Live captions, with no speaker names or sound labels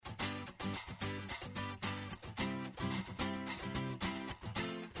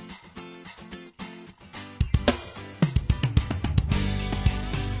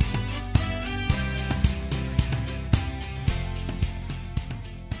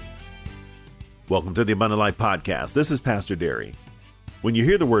Welcome to the Abundant Life Podcast. This is Pastor Derry. When you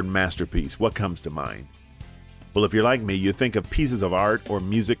hear the word masterpiece, what comes to mind? Well, if you're like me, you think of pieces of art or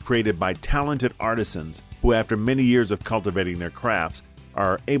music created by talented artisans who, after many years of cultivating their crafts,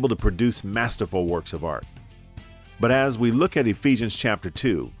 are able to produce masterful works of art. But as we look at Ephesians chapter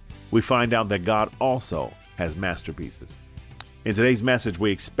 2, we find out that God also has masterpieces. In today's message, we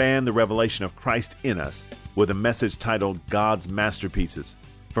expand the revelation of Christ in us with a message titled God's Masterpieces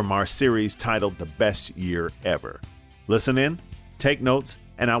from our series titled The Best Year Ever. Listen in, take notes,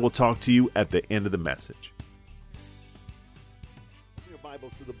 and I will talk to you at the end of the message. Your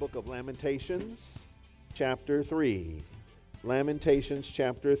Bibles to the book of Lamentations, chapter 3. Lamentations,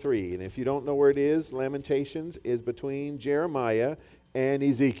 chapter 3. And if you don't know where it is, Lamentations is between Jeremiah and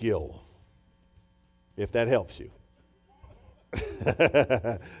Ezekiel, if that helps you.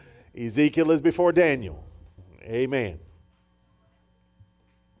 Ezekiel is before Daniel. Amen.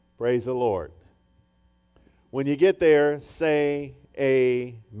 Praise the Lord. When you get there, say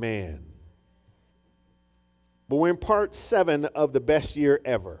amen. But we're in part 7 of the best year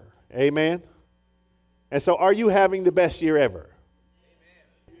ever. Amen. And so are you having the best year ever?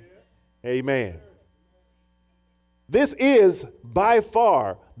 Amen. Amen. This is by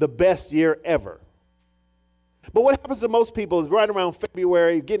far the best year ever. But what happens to most people is right around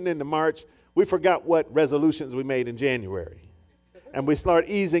February, getting into March, we forgot what resolutions we made in January. And we start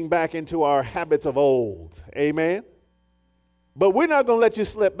easing back into our habits of old. Amen? But we're not going to let you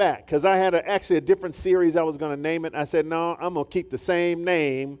slip back, because I had actually a different series I was going to name it. I said, no, I'm going to keep the same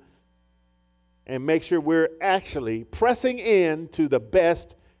name and make sure we're actually pressing in to the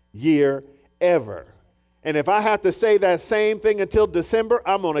best year ever. And if I have to say that same thing until December,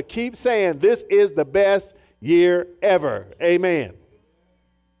 I'm going to keep saying this is the best year ever. Amen.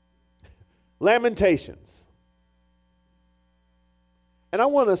 Lamentations. And I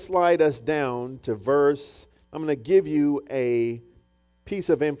want to slide us down to I'm going to give you a piece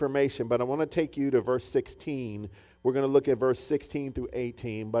of information, but I want to take you to verse 16. We're going to look at verse 16 through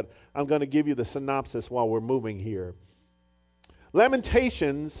 18, but I'm going to give you the synopsis while we're moving here.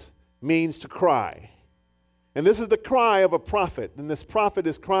 Lamentations means to cry. And this is the cry of a prophet. And this prophet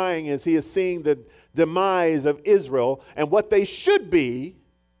is crying as he is seeing the demise of Israel and what they should be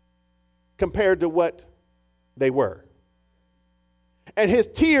compared to what they were. And his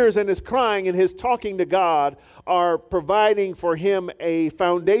tears and his crying and his talking to God are providing for him a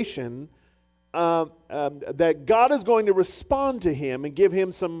foundation that God is going to respond to him and give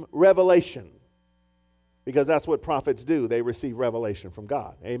him some revelation. Because that's what prophets do. They receive revelation from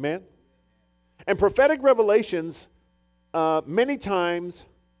God. Amen? And prophetic revelations, many times,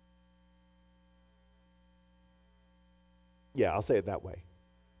 I'll say it that way.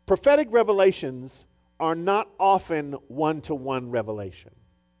 Prophetic revelations are not often one-to-one revelation.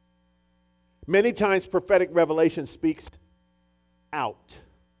 Many times prophetic revelation speaks out.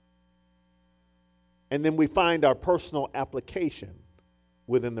 And then we find our personal application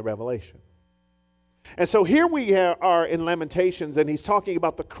within the revelation. And so here we are in Lamentations, and he's talking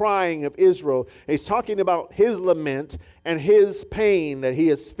about the crying of Israel. He's talking about his lament and his pain that he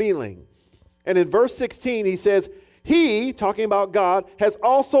is feeling. And in verse 16 he says, He, talking about God, has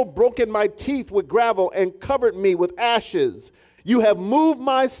also broken my teeth with gravel and covered me with ashes. You have moved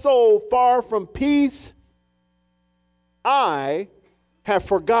my soul far from peace. I have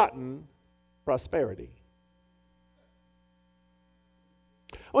forgotten prosperity.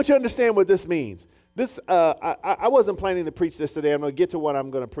 I want you to understand what this means. I wasn't planning to preach this today. I'm going to get to what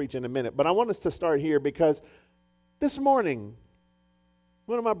I'm going to preach in a minute. But I want us to start here because this morning,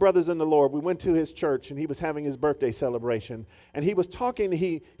 one of my brothers in the Lord, we went to his church and he was having his birthday celebration. And he was talking,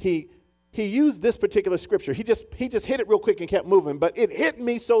 he used this particular scripture. He just hit it real quick and kept moving. But it hit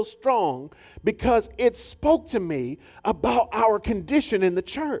me so strong because it spoke to me about our condition in the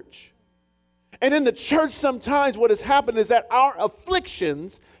church. And in the church, sometimes what has happened is that our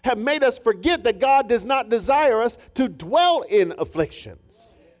afflictions have made us forget that God does not desire us to dwell in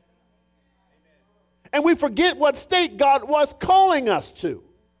afflictions. And we forget what state God was calling us to.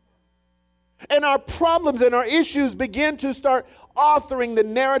 And our problems and our issues begin to start authoring the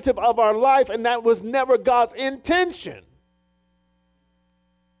narrative of our life, and that was never God's intention.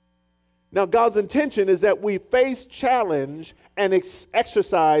 Now, God's intention is that we face challenge and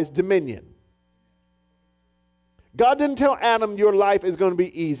exercise dominion. God didn't tell Adam your life is going to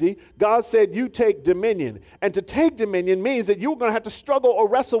be easy. God said you take dominion. And to take dominion means that you're going to have to struggle or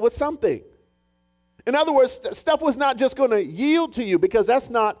wrestle with something. In other words, stuff was not just going to yield to you, because that's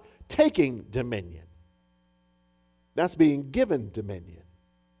not taking dominion. That's being given dominion.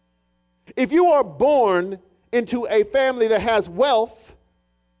 If you are born into a family that has wealth,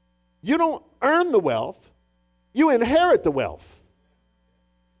 you don't earn the wealth. You inherit the wealth.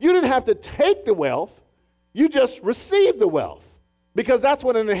 You didn't have to take the wealth. You just received the wealth. Because that's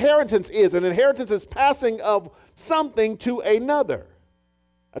what an inheritance is. An inheritance is passing of something to another.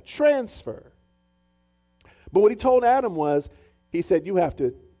 A transfer. But what he told Adam was, he said, you have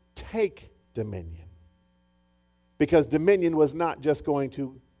to take dominion. Because dominion was not just going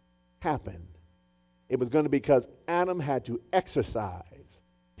to happen. It was going to be because Adam had to exercise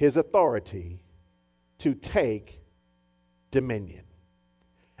his authority to take dominion.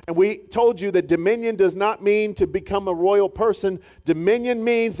 And we told you that dominion does not mean to become a royal person. Dominion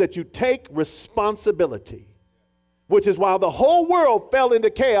means that you take responsibility, which is why the whole world fell into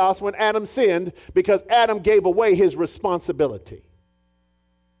chaos when Adam sinned, because Adam gave away his responsibility.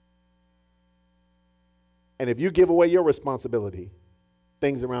 And if you give away your responsibility,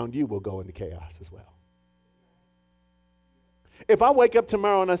 things around you will go into chaos as well. If I wake up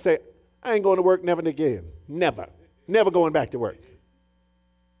tomorrow and I say, I ain't going to work never again, never going back to work,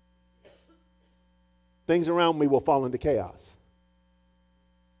 things around me will fall into chaos.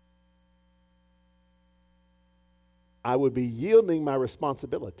 I would be yielding my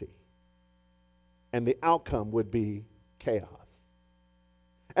responsibility, and the outcome would be chaos.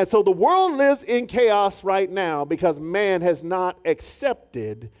 And so the world lives in chaos right now because man has not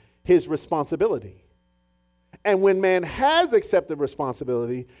accepted his responsibility. And when man has accepted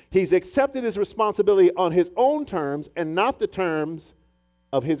responsibility, he's accepted his responsibility on his own terms and not the terms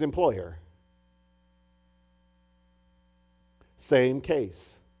of his employer. Same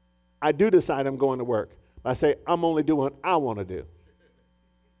case. I do decide I'm going to work. I say, I'm only doing what I want to do.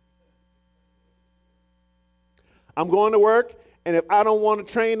 I'm going to work, and if I don't want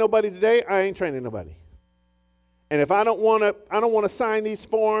to train nobody today, I ain't training nobody. And if I don't want to sign these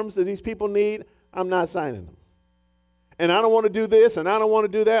forms that these people need, I'm not signing them. And I don't want to do this, and I don't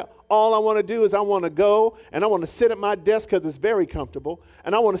want to do that. All I want to do is I want to go, and I want to sit at my desk because it's very comfortable,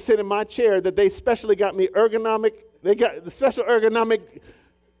 and I want to sit in my chair that they specially got me ergonomic. They got the special ergonomic,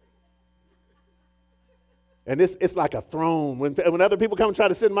 and it's like a throne. When other people come and try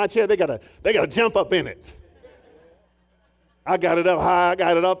to sit in my chair, they gotta jump up in it. I got it up high. I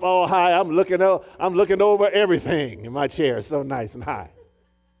got it up all high. I'm looking over everything in my chair. It's so nice and high.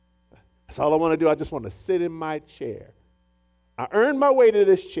 That's all I want to do. I just want to sit in my chair. I earned my way to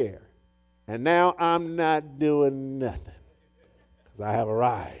this chair, and now I'm not doing nothing because I have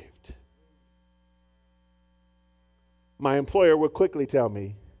arrived. My employer would quickly tell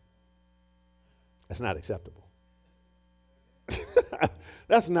me, that's not acceptable.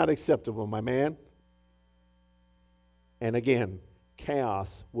 That's not acceptable, my man. And again,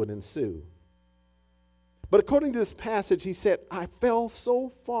 chaos would ensue. But according to this passage, he said, I fell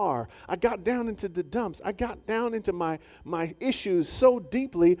so far. I got down into the dumps. I got down into my issues so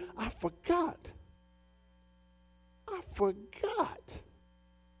deeply, I forgot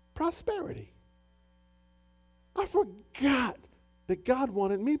prosperity. I forgot that God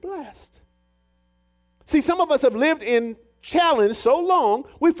wanted me blessed. See, some of us have lived in challenge so long,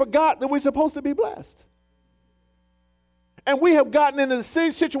 we forgot that we're supposed to be blessed. And we have gotten into the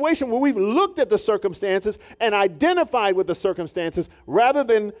same situation where we've looked at the circumstances and identified with the circumstances rather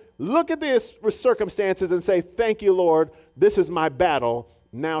than look at these circumstances and say, thank you, Lord, this is my battle.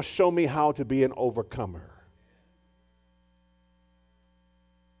 Now show me how to be an overcomer.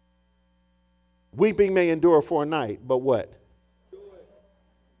 Weeping may endure for a night, but what?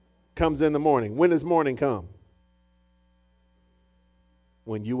 Comes in the morning. When does morning come?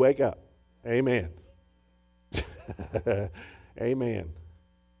 When you wake up. Amen. Amen.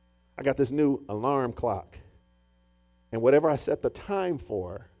 I got this new alarm clock. And whatever I set the time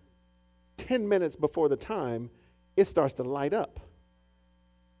for, 10 minutes before the time, it starts to light up.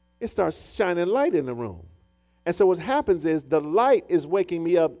 It starts shining light in the room. And so what happens is the light is waking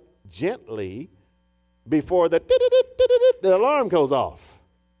me up gently before the alarm goes off.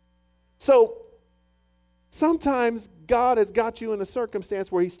 So sometimes God has got you in a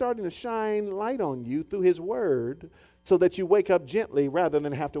circumstance where he's starting to shine light on you through his word so that you wake up gently rather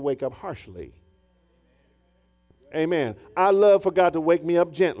than have to wake up harshly. Amen. I love for God to wake me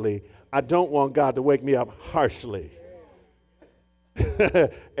up gently. I don't want God to wake me up harshly.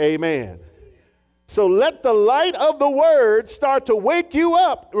 Amen. So let the light of the word start to wake you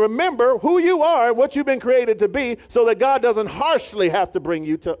up. Remember who you are and what you've been created to be so that God doesn't harshly have to bring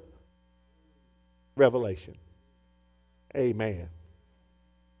you to revelation. Amen.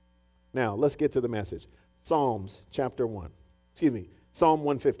 Now, let's get to the message. Psalms chapter 1. Psalm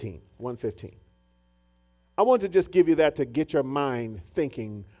 115. 115. I want to just give you that to get your mind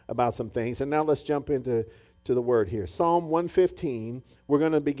thinking about some things. And now let's jump into to the word here. Psalm 115, we're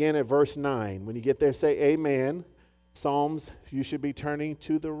going to begin at verse 9. When you get there, say amen. Psalms, you should be turning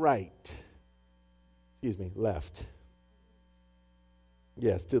to the right. Left.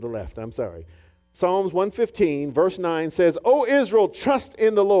 Yes, to the left. I'm sorry. Psalms 115, verse 9 says, O Israel, trust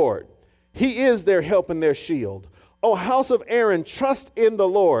in the Lord. He is their help and their shield. O house of Aaron, trust in the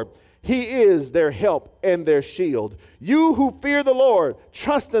Lord. He is their help and their shield. You who fear the Lord,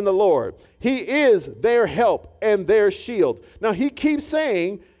 trust in the Lord. He is their help and their shield. Now he keeps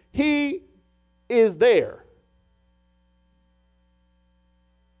saying he is there.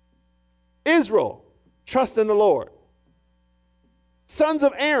 Israel, trust in the Lord. Sons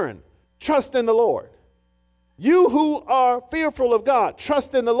of Aaron, trust in the Lord. You who are fearful of God,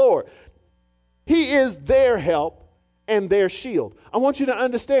 trust in the Lord. He is their help and their shield. I want you to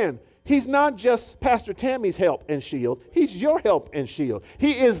understand, he's not just Pastor Tammy's help and shield. He's your help and shield.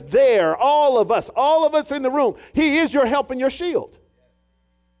 He is there, all of us in the room. He is your help and your shield.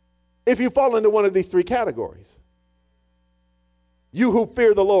 If you fall into one of these three categories. You who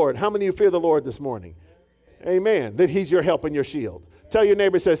fear the Lord. How many of you fear the Lord this morning? Amen. That he's your help and your shield. Tell your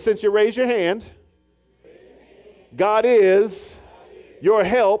neighbor, says, since you raise your hand, God is your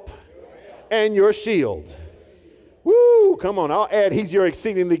help and your shield. Woo, come on. I'll add, he's your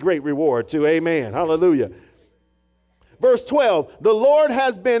exceedingly great reward too. Amen. Hallelujah. Verse 12, the Lord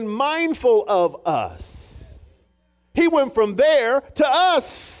has been mindful of us. He went from there to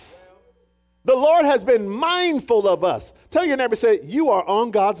us. The Lord has been mindful of us. Tell your neighbor, say, you are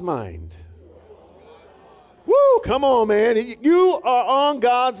on God's mind. Woo, come on, man. You are on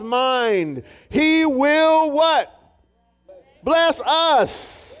God's mind. He will what? Bless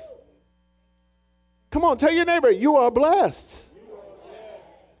us. Come on, tell your neighbor, you are blessed.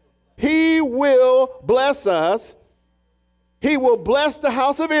 He will bless us. He will bless the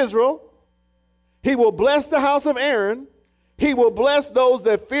house of Israel. He will bless the house of Aaron. He will bless those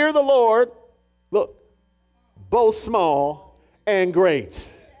that fear the Lord. Look, both small and great.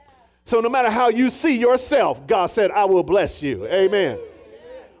 So no matter how you see yourself, God said, I will bless you. Amen.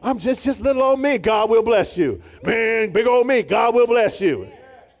 I'm just little old me. God will bless you. Man, big old me. God will bless you.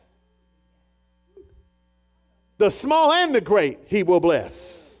 The small and the great, he will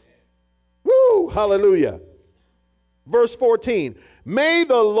bless. Woo, hallelujah. Verse 14, may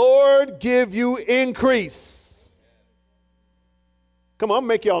the Lord give you increase. Come on, I'm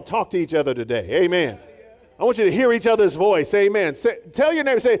make y'all talk to each other today. Amen. I want you to hear each other's voice. Amen. Tell your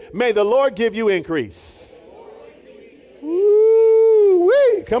neighbor, say, may the Lord give you increase.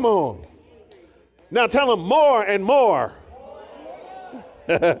 Woo-wee. Come on. Now tell them more and more.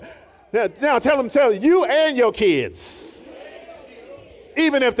 Now tell you and your kids,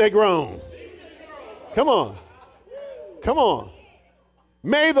 even if they're grown. Come on. Come on.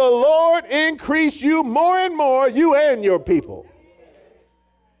 May the Lord increase you more and more, you and your people.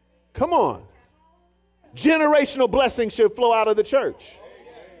 Come on. Generational blessings should flow out of the church.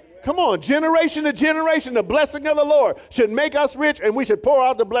 Come on. Generation to generation, the blessing of the Lord should make us rich, and we should pour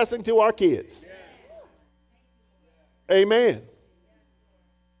out the blessing to our kids. Amen.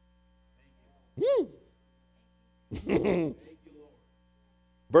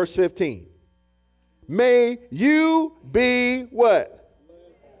 Verse 15. May you be what?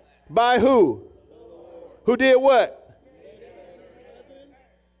 By who? Who did what?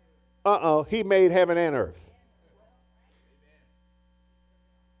 He made heaven and earth.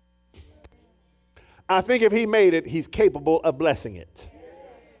 I think if he made it, he's capable of blessing it.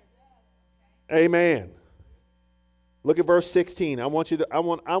 Amen. Look at verse 16. I want you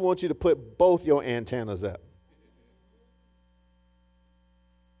to put both your antennas up.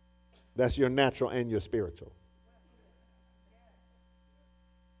 That's your natural and your spiritual.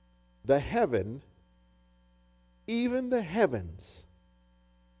 The heaven, even the heavens,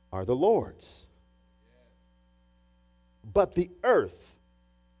 are the Lord's. But the earth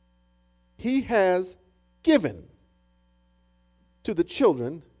he has given to the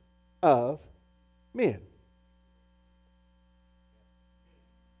children of men.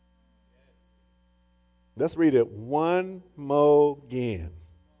 Let's read it one more again.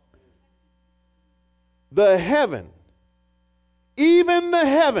 The heaven, even the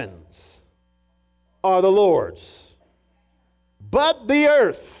heavens, are the Lord's. But the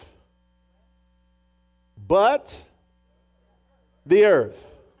earth,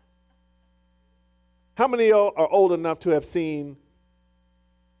 How many of y'all are old enough to have seen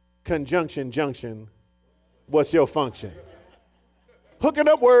conjunction junction? What's your function? Hooking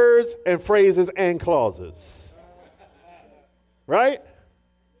up words and phrases and clauses. Right?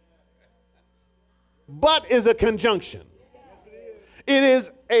 But is a conjunction. It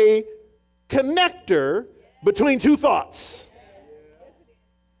is a connector between two thoughts.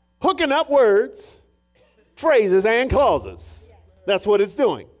 Hooking up words, phrases, and clauses. That's what it's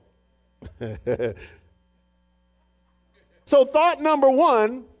doing. So thought number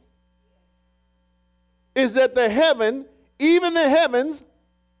one is that the heaven, even the heavens,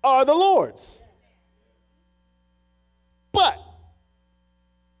 are the Lord's. But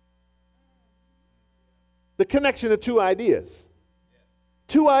the connection of two ideas.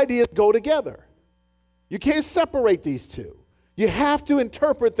 Two ideas go together. You can't separate these two. You have to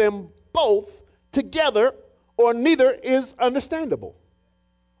interpret them both together, or neither is understandable.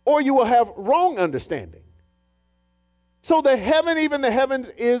 Or you will have wrong understanding. So the heaven, even the heavens,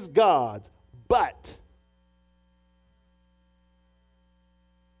 is God's. But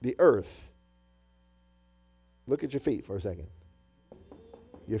the earth, look at your feet for a second.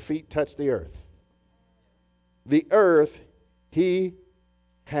 Your feet touch the earth. The earth he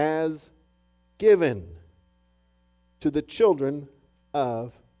has given to the children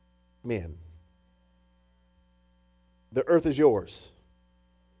of men. The earth is yours.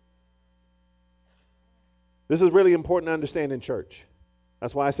 This is really important to understand in church.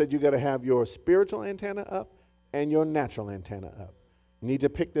 That's why I said you got to have your spiritual antenna up and your natural antenna up. You need to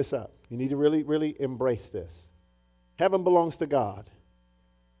pick this up. You need to really, really embrace this. Heaven belongs to God.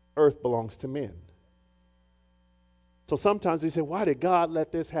 Earth belongs to men. So sometimes we say, why did God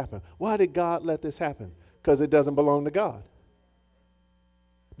let this happen? Why did God let this happen? Because it doesn't belong to God.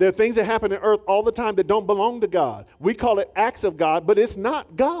 There are things that happen in earth all the time that don't belong to God. We call it acts of God, but it's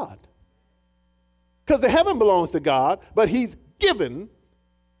not God. Because the heaven belongs to God, but he's given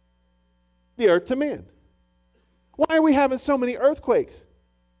the earth to men. Why are we having so many earthquakes?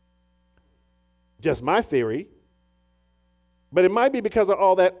 Just my theory. But it might be because of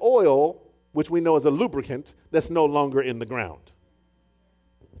all that oil, which we know is a lubricant, that's no longer in the ground.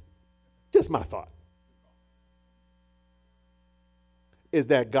 Just my thought. Is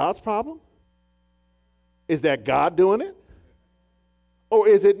that God's problem? Is that God doing it? Or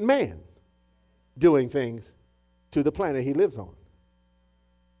is it man doing things to the planet he lives on?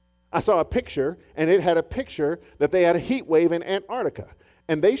 I saw a picture, and it had a picture that they had a heat wave in Antarctica.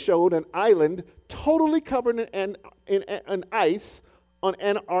 And they showed an island totally covered in ice on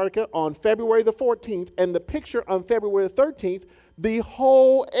Antarctica on February the 14th. And the picture on February the 13th, the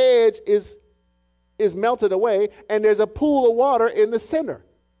whole edge is melted away, and there's a pool of water in the center.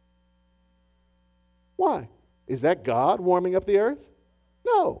 Why? Is that God warming up the earth?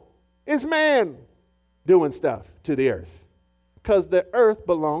 No. It's man doing stuff to the earth. Because the earth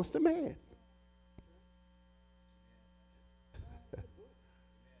belongs to man.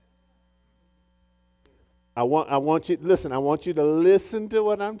 I want you to listen to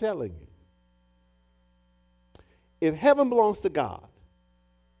what I'm telling you. If heaven belongs to God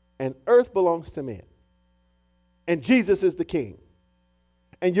and earth belongs to men, and Jesus is the king,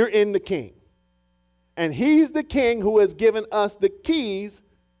 and you're in the king, and he's the king who has given us the keys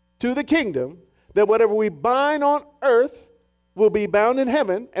to the kingdom, that whatever we bind on earth will be bound in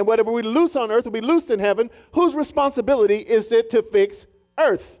heaven, and whatever we loose on earth will be loosed in heaven, whose responsibility is it to fix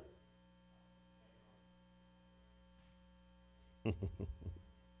earth?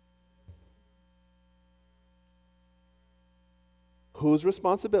 Whose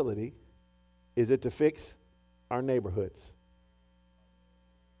responsibility is it to fix our neighborhoods?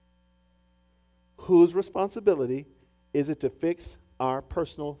 Whose responsibility is it to fix our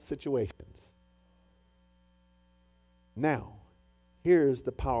personal situations? Now, here's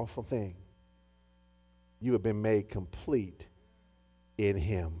the powerful thing. You have been made complete in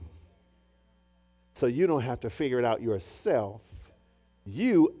him. So you don't have to figure it out yourself.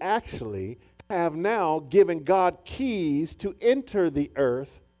 You actually have now given God keys to enter the earth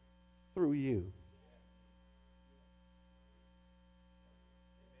through you.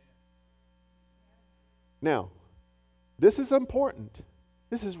 Now, this is important.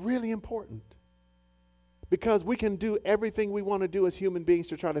 This is really important. Because we can do everything we want to do as human beings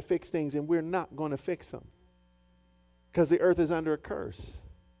to try to fix things, and we're not going to fix them. Because the earth is under a curse.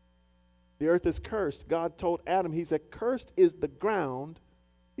 The earth is cursed. God told Adam, he said, cursed is the ground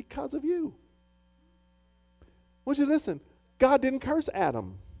because of you. I want you to listen. God didn't curse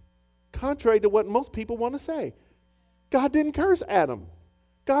Adam. Contrary to what most people want to say. God didn't curse Adam.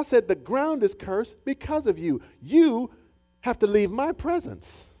 God said the ground is cursed because of you. You have to leave my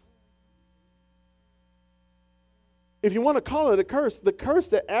presence. If you want to call it a curse, the curse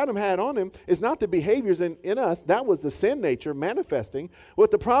that Adam had on him is not the behaviors in us. That was the sin nature manifesting. What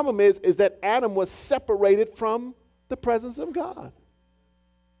the problem is that Adam was separated from the presence of God.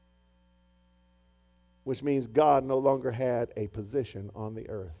 Which means God no longer had a position on the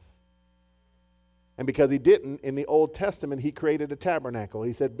earth. And because he didn't, in the Old Testament, he created a tabernacle.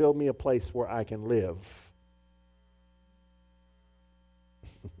 He said, build me a place where I can live.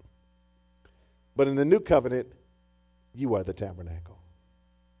 But in the new covenant, you are the tabernacle.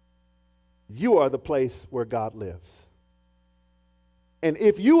 You are the place where God lives. And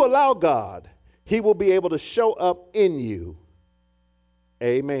if you allow God, he will be able to show up in you.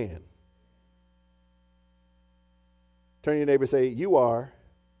 Amen. Turn to your neighbor and say, you are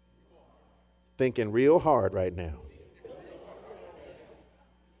thinking real hard right now.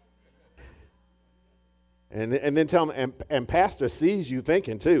 And then tell them, and pastor sees you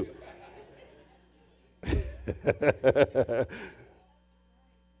thinking too.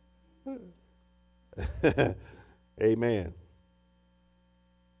 Amen.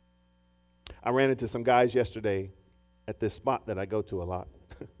 I ran into some guys yesterday at this spot that I go to a lot.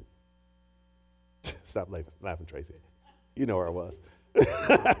 Stop laughing, Tracy. You know where I was.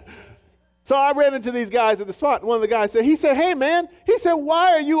 So I ran into these guys at the spot. One of the guys said, hey, man,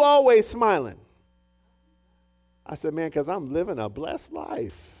 why are you always smiling? I said, man, because I'm living a blessed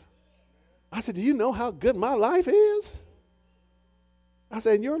life. I said, do you know how good my life is? I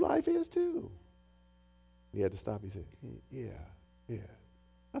said, and your life is too. He had to stop. He said, yeah.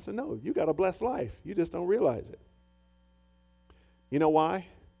 I said, no, you got a blessed life. You just don't realize it. You know why?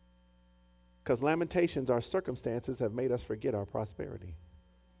 Because lamentations, our circumstances, have made us forget our prosperity.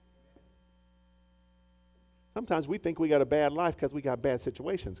 Sometimes we think we got a bad life because we got bad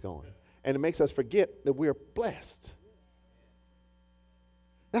situations going. And it makes us forget that we're blessed.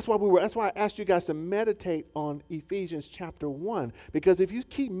 That's why I asked you guys to meditate on Ephesians chapter 1. Because if you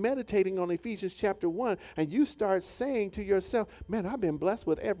keep meditating on Ephesians chapter 1 and you start saying to yourself, man, I've been blessed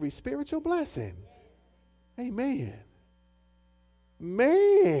with every spiritual blessing. Amen.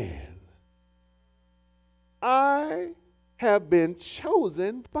 Man, I have been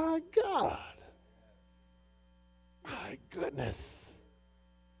chosen by God. My goodness.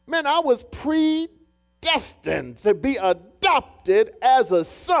 Man, I was predestined to be adopted as a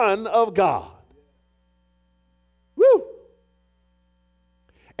son of God. Woo!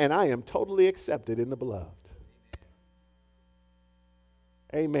 And I am totally accepted in the beloved.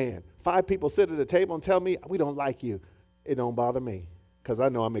 Amen. 5 people sit at a table and tell me, we don't like you. It don't bother me because I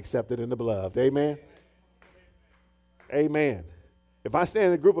know I'm accepted in the beloved. Amen. Amen. If I stand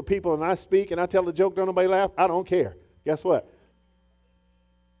in a group of people and I speak and I tell a joke, don't nobody laugh, I don't care. Guess what?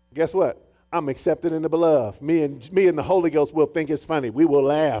 I'm accepted in the beloved. Me and the Holy Ghost will think it's funny. We will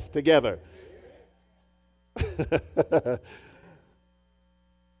laugh together.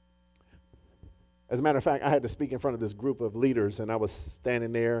 As a matter of fact, I had to speak in front of this group of leaders, and I was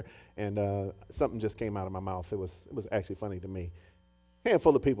standing there, and something just came out of my mouth. It was actually funny to me. A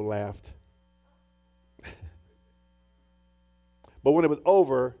handful of people laughed. But when it was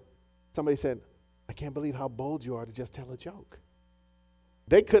over, somebody said, I can't believe how bold you are to just tell a joke.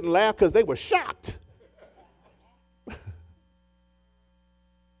 They couldn't laugh because they were shocked.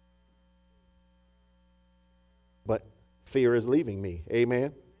 But fear is leaving me.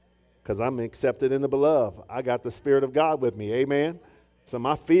 Amen. Because I'm accepted in the beloved. I got the Spirit of God with me. Amen. So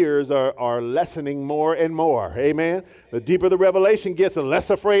my fears are lessening more and more. Amen. The deeper the revelation gets, the less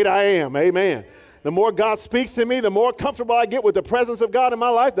afraid I am. Amen. The more God speaks to me, the more comfortable I get with the presence of God in my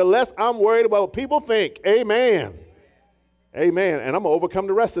life, the less I'm worried about what people think. Amen. Amen. And I'm going to overcome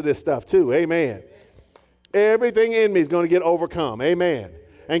the rest of this stuff too. Amen. Everything in me is going to get overcome. Amen.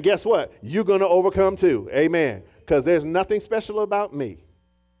 And guess what? You're going to overcome too. Amen. Because there's nothing special about me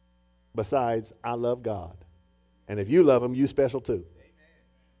besides I love God. And if you love him, you special too.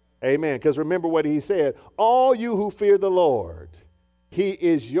 Amen. Because remember what he said, all you who fear the Lord, he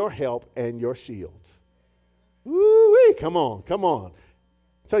is your help and your shield. Woo-wee. Come on.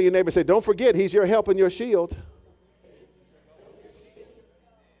 Tell your neighbor, say, don't forget, he's your help and your shield.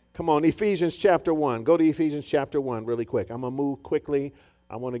 Come on, Ephesians chapter 1. Go to Ephesians chapter 1 really quick. I'm going to move quickly.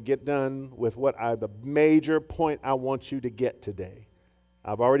 I want to get done with the major point I want you to get today.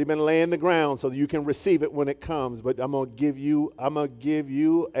 I've already been laying the ground so that you can receive it when it comes, but I'm going to give you a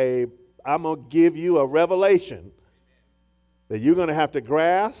revelation that you're going to have to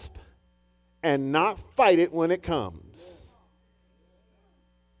grasp and not fight it when it comes.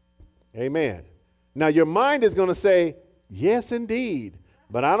 Amen. Now your mind is going to say, yes, indeed.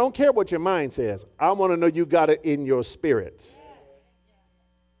 But I don't care what your mind says. I want to know you got it in your spirit.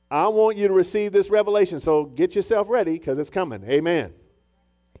 I want you to receive this revelation. So get yourself ready because it's coming. Amen.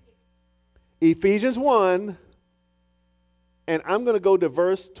 Ephesians 1, and I'm going to go to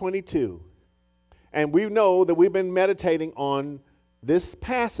verse 22. And we know that we've been meditating on this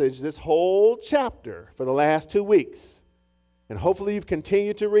passage, this whole chapter for the last 2 weeks. And hopefully you've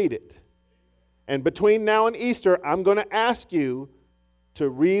continued to read it. And between now and Easter, I'm going to ask you to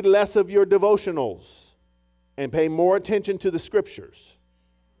read less of your devotionals and pay more attention to the scriptures.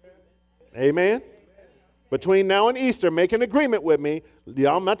 Amen? Between now and Easter, make an agreement with me.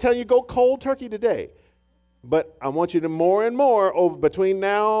 I'm not telling you go cold turkey today, but I want you to more and more over between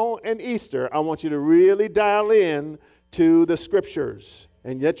now and Easter, I want you to really dial in to the scriptures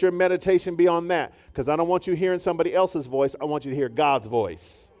and let your meditation be on that, because I don't want you hearing somebody else's voice. I want you to hear God's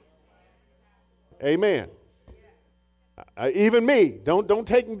voice. Amen. Even me, don't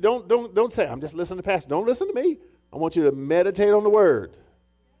say I'm just listening to pastor. Don't listen to me. I want you to meditate on the word,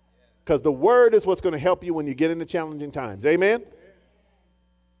 because the word is what's going to help you when you get into challenging times. Amen.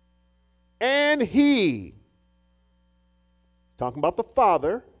 And he, talking about the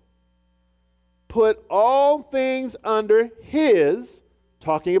Father, put all things under his,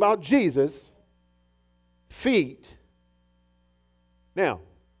 talking about Jesus, feet. Now,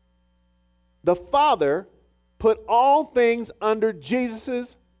 the Father put all things under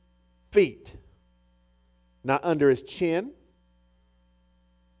Jesus' feet. Not under his chin,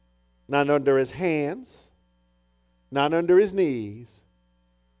 not under his hands, not under his knees,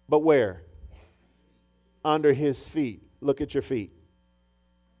 but where? Under his feet. Look at your feet.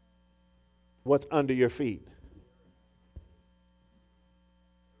 What's under your feet?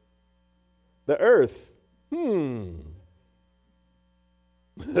 The earth.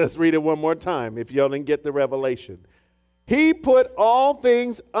 Let's read it one more time if y'all didn't get the revelation. He put all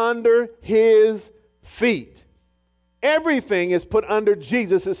things under his feet. Everything is put under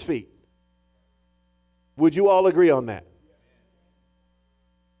Jesus' feet. Would you all agree on that?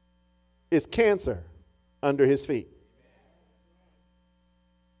 Is cancer under his feet?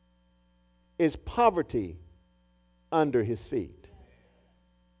 Is poverty under his feet?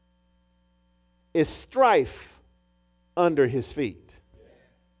 Is strife under his feet?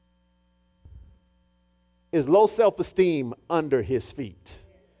 Is low self-esteem under his feet?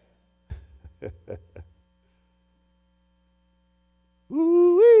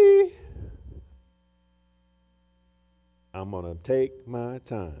 Woo-wee. I'm going to take my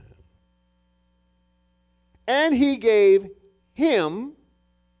time. And he gave him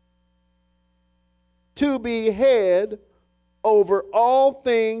to be head over all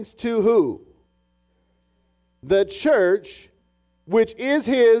things to who? The church, which is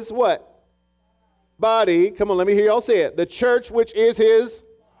his what? Body. Come on, let me hear y'all say it. The church, which is his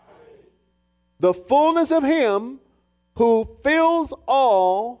body. The fullness of him who fills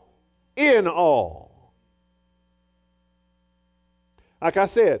all in all. Like I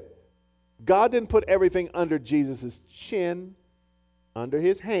said, God didn't put everything under Jesus' chin, under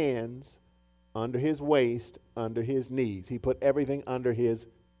his hands, under his waist, under his knees. He put everything under his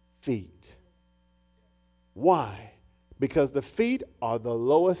feet. Why? Because the feet are the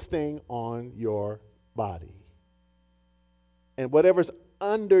lowest thing on your body. And whatever's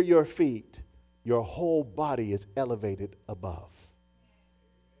under your feet, your whole body is elevated above.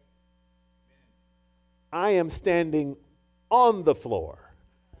 I am standing on the floor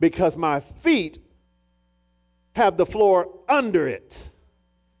because my feet have the floor under it.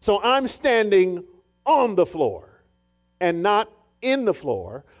 So I'm standing on the floor and not in the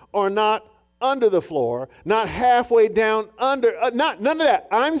floor or not under the floor, not halfway down under, none of that.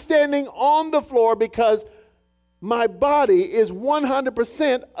 I'm standing on the floor because my body is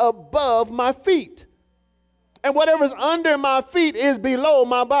 100% above my feet. And whatever's under my feet is below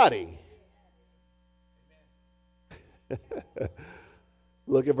my body.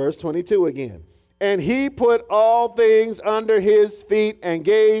 Look at verse 22 again. And he put all things under his feet and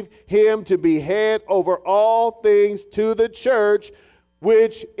gave him to be head over all things to the church,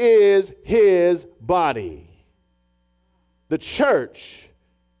 which is his body. The church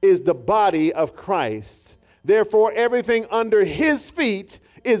is the body of Christ. Therefore, everything under his feet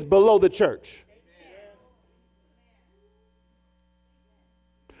is below the church.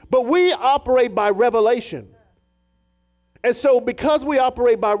 But we operate by revelation. And so because we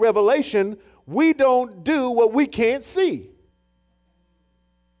operate by revelation, we don't do what we can't see.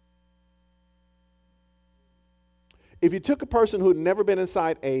 If you took a person who had never been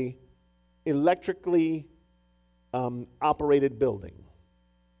inside a electrically operated building,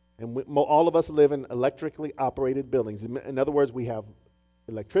 and all of us live in electrically operated buildings. In other words, we have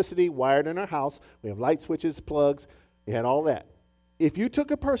electricity wired in our house. We have light switches, plugs. We had all that. If you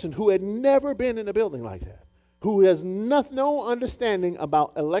took a person who had never been in a building like that, who has no understanding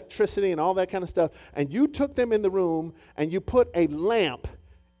about electricity and all that kind of stuff, and you took them in the room and you put a lamp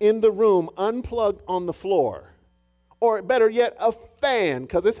in the room unplugged on the floor, or better yet, a fan,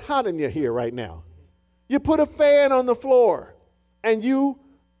 because it's hot in here right now. You put a fan on the floor and you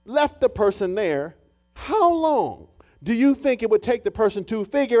left the person there, how long do you think it would take the person to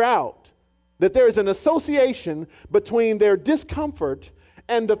figure out that there is an association between their discomfort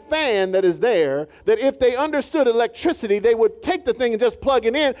and the fan that is there, that if they understood electricity, they would take the thing and just plug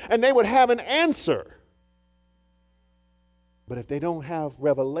it in and they would have an answer? But if they don't have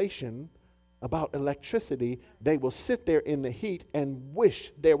revelation about electricity, they will sit there in the heat and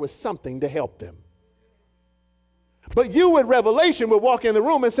wish there was something to help them. But you with revelation would walk in the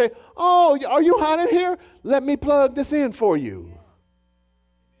room and say, oh, are you hot in here? Let me plug this in for you.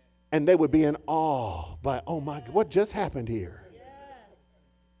 And they would be in awe by, oh my, what just happened here?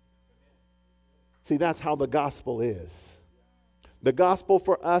 See, that's how the gospel is. The gospel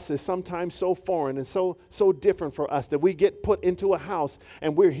for us is sometimes so foreign and so different for us that we get put into a house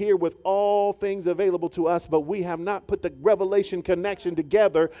and we're here with all things available to us, but we have not put the revelation connection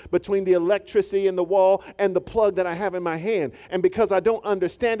together between the electricity in the wall and the plug that I have in my hand. And because I don't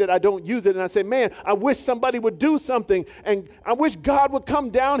understand it, I don't use it. And I say, man, I wish somebody would do something. And I wish God would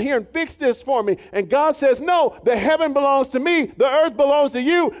come down here and fix this for me. And God says, no, the heaven belongs to me. The earth belongs to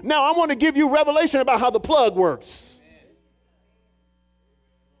you. Now I want to give you revelation about how the plug works.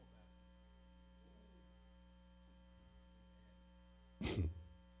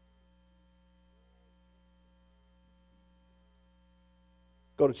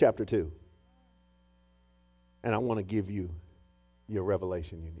 Go to chapter 2. And I want to give you your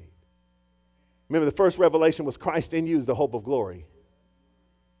revelation you need. Remember, the first revelation was Christ in you is the hope of glory.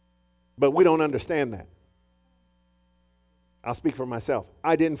 But we don't understand that. I'll speak for myself.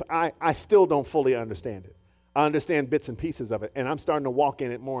 I still don't fully understand it. I understand bits and pieces of it, and I'm starting to walk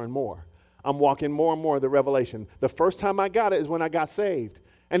in it more and more. I'm walking more and more of the revelation. The first time I got it is when I got saved.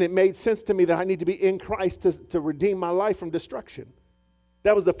 And it made sense to me that I need to be in Christ to redeem my life from destruction.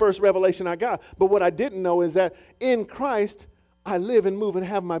 That was the first revelation I got. But what I didn't know is that in Christ, I live and move and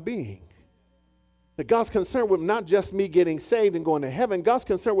have my being. That God's concerned with not just me getting saved and going to heaven. God's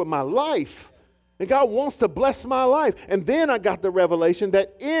concerned with my life. And God wants to bless my life. And then I got the revelation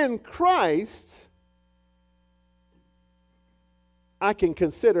that in Christ, I can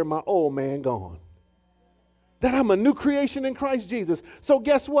consider my old man gone. That I'm a new creation in Christ Jesus. So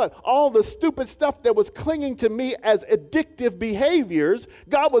guess what? All the stupid stuff that was clinging to me as addictive behaviors,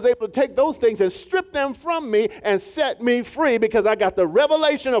 God was able to take those things and strip them from me and set me free because I got the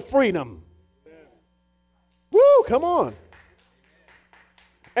revelation of freedom. Woo, come on.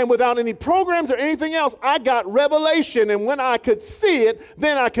 And without any programs or anything else, I got revelation. And when I could see it,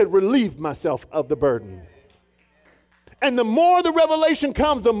 then I could relieve myself of the burden. And the more the revelation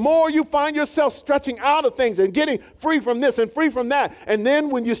comes, the more you find yourself stretching out of things and getting free from this and free from that. And then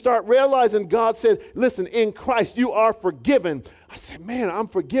when you start realizing God said, listen, in Christ you are forgiven. I said, man, I'm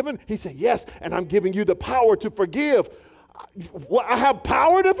forgiven? He said, yes, and I'm giving you the power to forgive. I have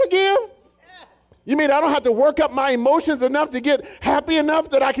power to forgive? You mean I don't have to work up my emotions enough to get happy enough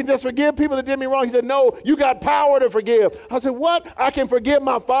that I can just forgive people that did me wrong? He said, no, you got power to forgive. I said, what? I can forgive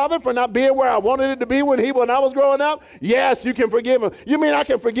my father for not being where I wanted it to be when I was growing up? Yes, you can forgive him. You mean I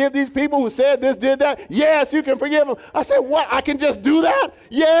can forgive these people who said this, did that? Yes, you can forgive them. I said, what? I can just do that?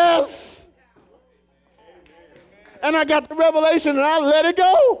 Yes. And I got the revelation and I let it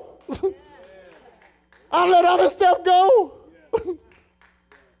go. I let other stuff go.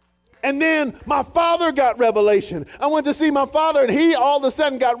 And then my father got revelation. I went to see my father, and he all of a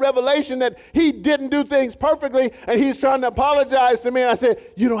sudden got revelation that he didn't do things perfectly, and he's trying to apologize to me. And I said,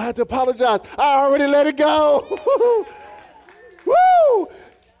 you don't have to apologize. I already let it go. Woo!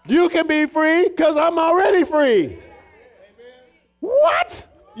 You can be free because I'm already free. Amen. What?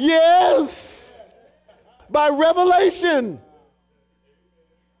 Yes. By revelation.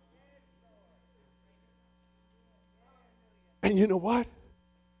 And you know what?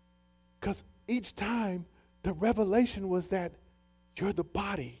 Because each time the revelation was that you're the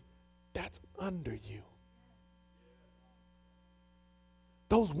body that's under you.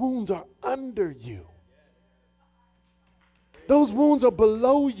 Those wounds are under you. Those wounds are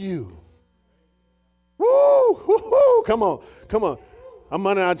below you. Woo, woo, woo. Come on, come on. I'm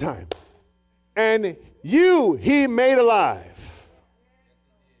running out of time. And you, he made alive.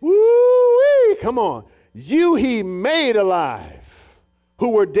 Woo-wee. Come on. You, he made alive. Who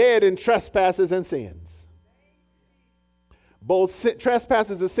were dead in trespasses and sins. Both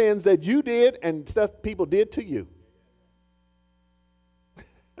trespasses and sins that you did and stuff people did to you.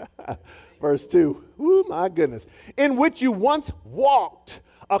 Verse 2. Oh my goodness. In which you once walked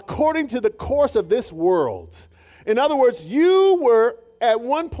according to the course of this world. In other words, you were at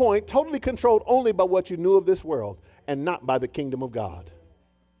one point totally controlled only by what you knew of this world and not by the kingdom of God.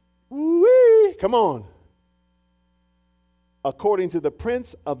 Woo-wee. Come on. according to the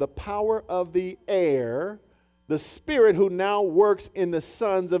prince of the power of the air, the spirit who now works in the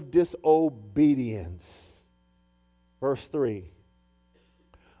sons of disobedience. Verse 3.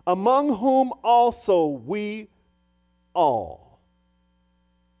 Among whom also we all.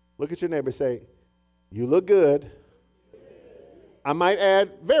 Look at your neighbor and say, you look good. I might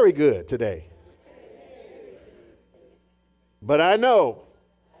add, very good today. But I know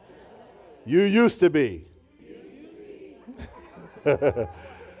you used to be. You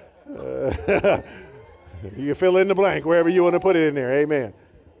can fill in the blank wherever you want to put it in there. Amen.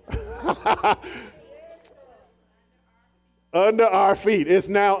 Under our feet. It's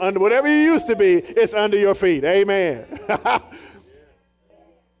now under, whatever you used to be, it's under your feet. Amen.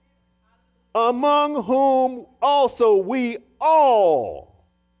 Among whom also we all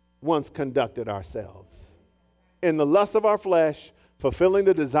once conducted ourselves in the lust of our flesh, fulfilling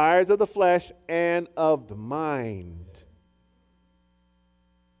the desires of the flesh and of the mind.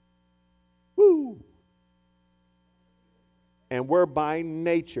 Woo! And we're by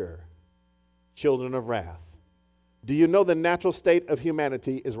nature children of wrath. Do you know the natural state of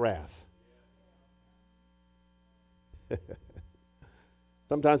humanity is wrath?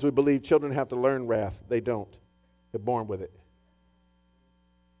 Sometimes we believe children have to learn wrath. They don't. They're born with it.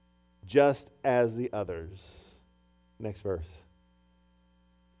 Just as the others. Next verse.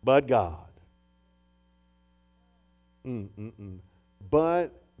 But God.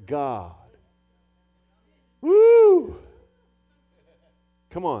 But God. Woo!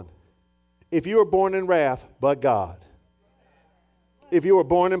 Come on. If you were born in wrath, but God. If you were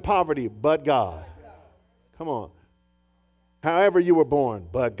born in poverty, but God. Come on. However you were born,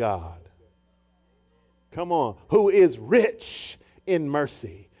 but God. Come on. Who is rich in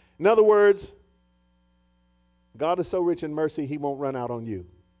mercy. In other words, God is so rich in mercy, he won't run out on you.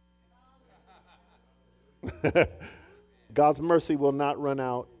 God's mercy will not run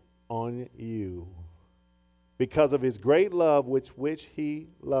out on you because of his great love which he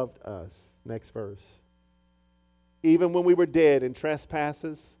loved us. Next verse. Even when we were dead in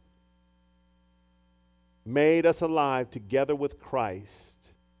trespasses, made us alive together with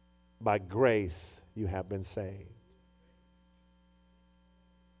Christ. By grace you have been saved.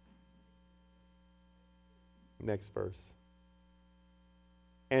 Next verse.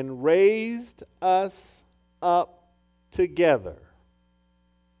 And raised us up together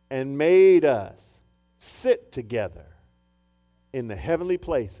and made us sit together in the heavenly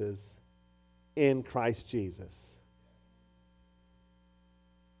places in Christ Jesus.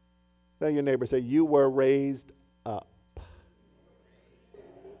 Tell your neighbor, say, you were raised up.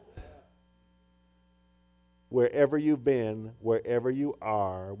 Wherever you've been, wherever you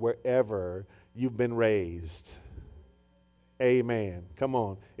are, wherever you've been raised. Amen. Come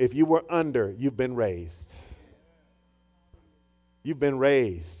on. If you were under, you've been raised. You've been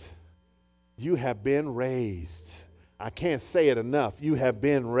raised. You have been raised. I can't say it enough. You have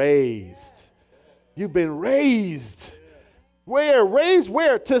been raised. You've been raised. Where? Raised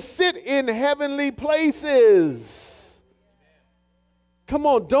where? To sit in heavenly places. Come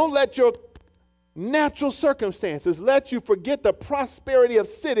on, don't let your natural circumstances let you forget the prosperity of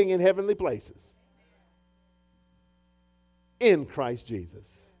sitting in heavenly places. In Christ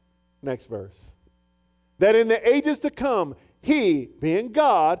Jesus. Next verse. That in the ages to come, he, being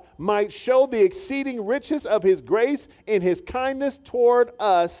God, might show the exceeding riches of his grace in his kindness toward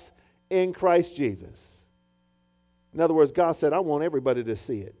us in Christ Jesus. In other words, God said, I want everybody to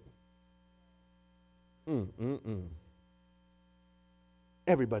see it.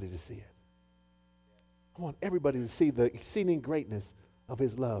 Everybody to see it. I want everybody to see the exceeding greatness of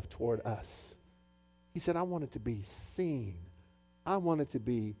his love toward us. He said, I want it to be seen. I want it to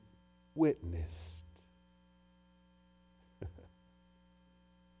be witnessed.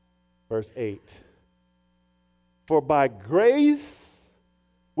 Verse 8. For by grace,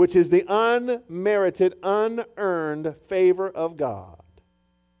 which is the unmerited, unearned favor of God,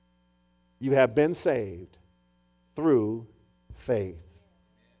 you have been saved through faith.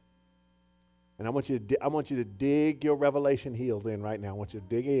 And I want you to dig your revelation heels in right now. I want you to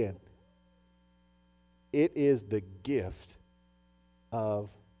dig in. It is the gift of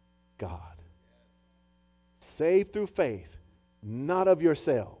God. Saved through faith, not of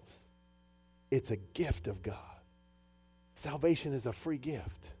yourselves. It's a gift of God. Salvation is a free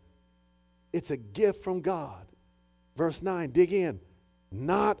gift. It's a gift from God. Verse 9, dig in.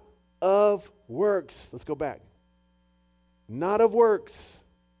 Not of works. Let's go back. Not of works,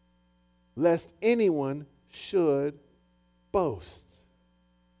 lest anyone should boast.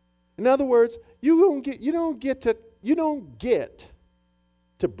 In other words, you don't get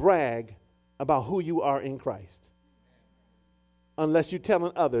to brag about who you are in Christ. unless you're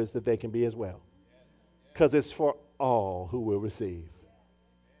telling others that they can be as well. Because it's for all who will receive.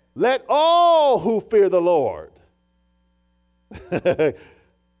 Let all who fear the Lord,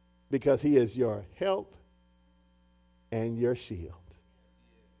 because he is your help and your shield.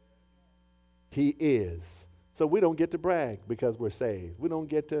 He is. So we don't get to brag because we're saved. We don't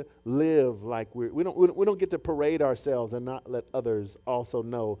get to live like we don't get to parade ourselves and not let others also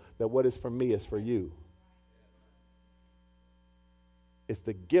know that what is for me is for you. It's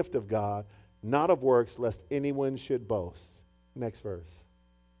the gift of God, not of works, lest anyone should boast. Next verse.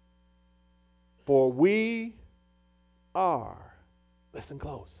 For we are, listen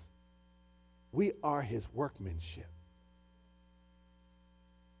close, we are his workmanship.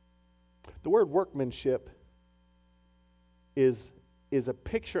 The word workmanship is a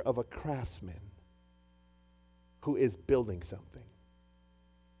picture of a craftsman who is building something.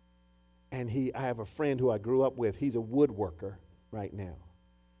 And I have a friend who I grew up with. He's a woodworker right now.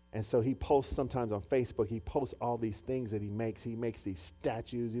 And so he posts sometimes on Facebook, he posts all these things that he makes. He makes these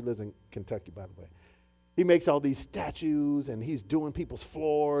statues. He lives in Kentucky, by the way. He makes all these statues, and he's doing people's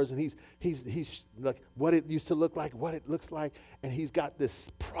floors, and he's like what it used to look like, what it looks like, and he's got this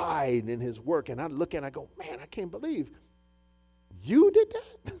pride in his work. And I look and I go, man, I can't believe you did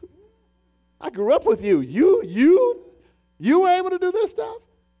that. I grew up with you. You were able to do this stuff.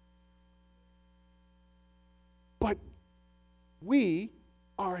 But we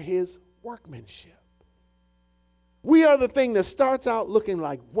are his workmanship. We are the thing that starts out looking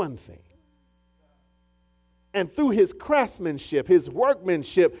like one thing. And through his craftsmanship, his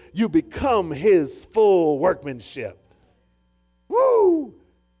workmanship, you become his full workmanship. Woo!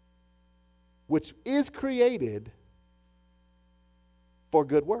 Which is created for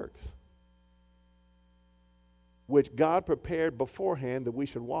good works, which God prepared beforehand that we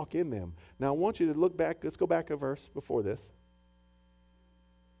should walk in them. Now I want you to look back. Let's go back a verse before this.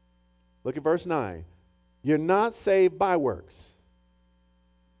 Look at verse 9. You're not saved by works,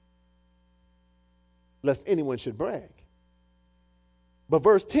 lest anyone should brag. But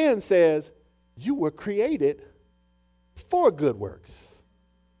verse 10 says, you were created for good works.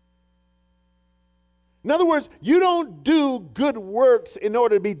 In other words, you don't do good works in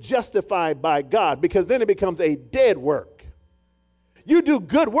order to be justified by God, because then it becomes a dead work. You do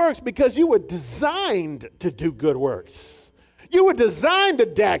good works because you were designed to do good works. You were designed to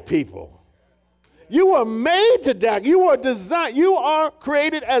DAC people. You were made to DAC. You were designed. You are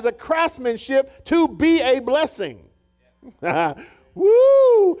created as a craftsmanship to be a blessing.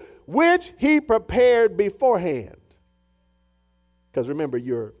 Woo! Which he prepared beforehand. Because remember,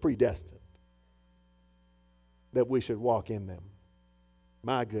 you're predestined that we should walk in them.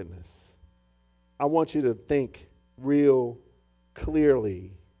 My goodness. I want you to think real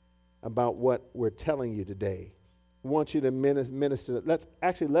clearly about what we're telling you today. I want you to minister.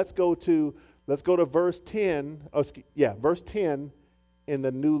 Let's go to verse 10. Verse 10 in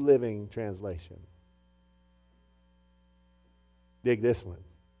the New Living Translation. Dig this one.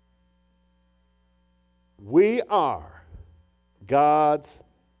 We are God's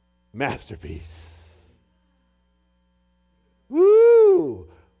masterpiece. Woo!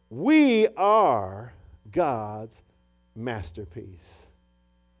 We are God's masterpiece.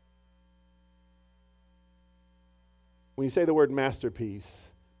 When you say the word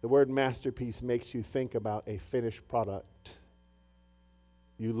masterpiece makes you think about a finished product.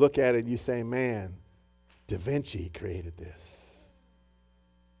 You look at it and you say, man, Da Vinci created this.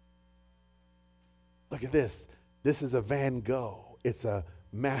 Look at this. This is a Van Gogh. It's a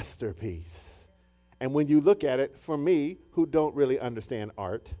masterpiece. And when you look at it, for me, who don't really understand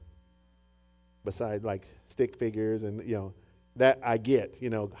art, besides like stick figures and, that I get,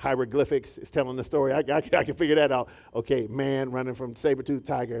 hieroglyphics is telling the story. I can figure that out. Okay, man running from saber-toothed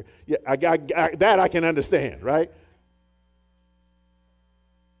tiger. Yeah, that I can understand, right?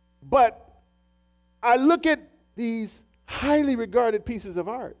 But I look at these highly regarded pieces of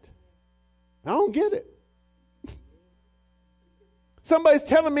art. I don't get it. Somebody's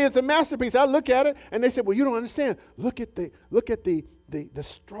telling me it's a masterpiece. I look at it and they say, well, you don't understand. Look at the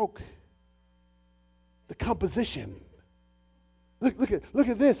stroke, the composition. Look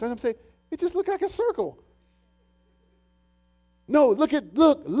at this. And I'm saying, it just looks like a circle. No,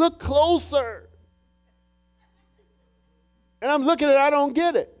 look closer. And I'm looking at it, I don't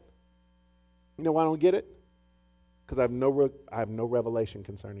get it. You know why I don't get it? Because I have no revelation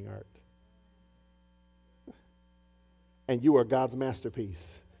concerning art. And you are God's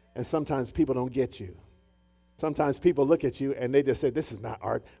masterpiece. And sometimes people don't get you. Sometimes people look at you and they just say, this is not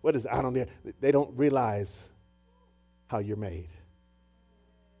art. What is it? I don't know. They don't realize how you're made.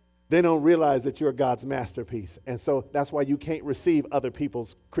 They don't realize that you're God's masterpiece. And so that's why you can't receive other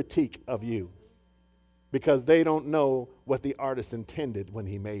people's critique of you, because they don't know what the artist intended when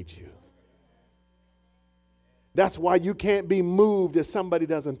he made you. That's why you can't be moved if somebody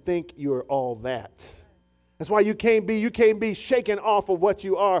doesn't think you're all that. That's why you can't be shaken off of what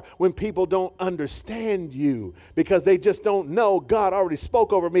you are when people don't understand you, because they just don't know God already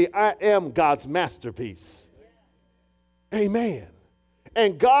spoke over me. I am God's masterpiece. Amen.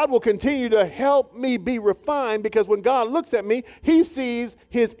 And God will continue to help me be refined, because when God looks at me, he sees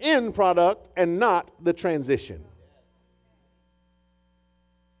his end product and not the transition.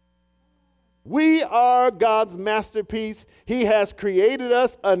 We are God's masterpiece. He has created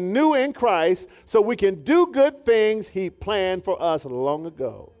us anew in Christ so we can do good things he planned for us long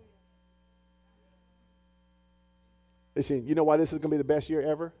ago. Listen, you know why this is going to be the best year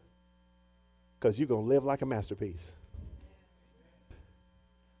ever? Because you're going to live like a masterpiece.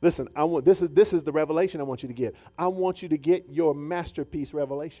 Listen, this is the revelation I want you to get. I want you to get your masterpiece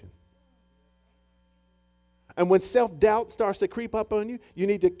revelation. And when self-doubt starts to creep up on you, you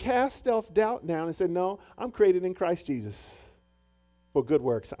need to cast self-doubt down and say, no, I'm created in Christ Jesus for good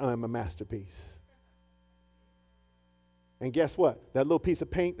works. I'm a masterpiece. And guess what? That little piece of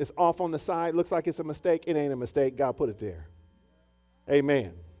paint that's off on the side looks like it's a mistake. It ain't a mistake. God put it there.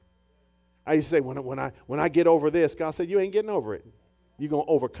 Amen. I used to say, when I get over this, God said, you ain't getting over it. You're going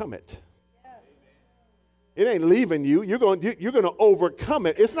to overcome it. It ain't leaving you. You're going to overcome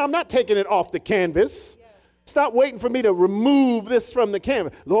it. I'm not taking it off the canvas. Stop waiting for me to remove this from the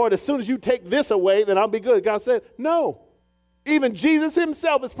canvas. Lord, as soon as you take this away, then I'll be good. God said, no. Even Jesus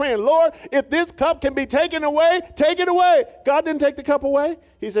himself is praying, Lord, if this cup can be taken away, take it away. God didn't take the cup away.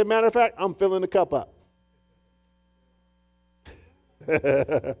 He said, matter of fact, I'm filling the cup up.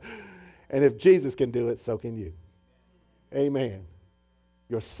 And if Jesus can do it, so can you. Amen.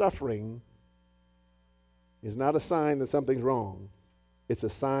 Your suffering is not a sign that something's wrong. It's a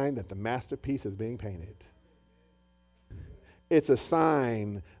sign that the masterpiece is being painted. It's a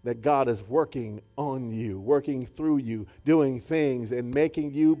sign that God is working on you, working through you, doing things and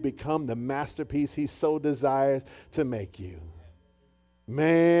making you become the masterpiece he so desires to make you.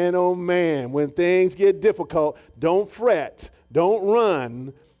 Man, oh man, when things get difficult, don't fret, don't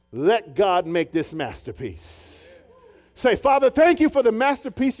run. Let God make this masterpiece. Say, Father, thank you for the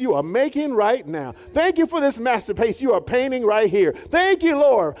masterpiece you are making right now. Thank you for this masterpiece you are painting right here. Thank you,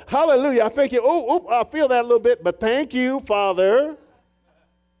 Lord. Hallelujah. I thank you. I feel that a little bit, but thank you, Father.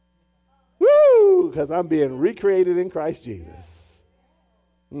 Woo, because I'm being recreated in Christ Jesus.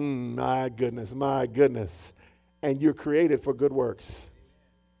 My goodness, my goodness. And you're created for good works.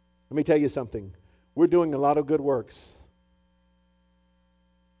 Let me tell you something. We're doing a lot of good works,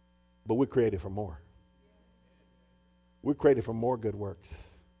 but we're created for more. We're created for more good works.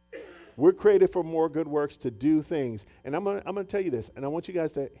 We're created for more good works to do things. And I'm going to tell you this, and I want you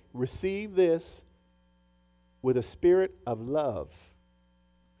guys to receive this with a spirit of love,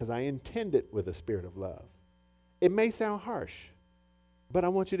 because I intend it with a spirit of love. It may sound harsh, but I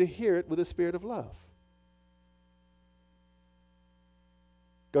want you to hear it with a spirit of love.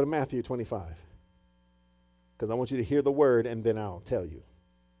 Go to Matthew 25, because I want you to hear the word, and then I'll tell you.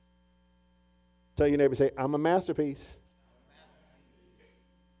 Tell your neighbor, say, I'm a masterpiece.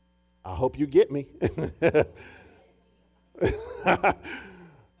 I hope you get me.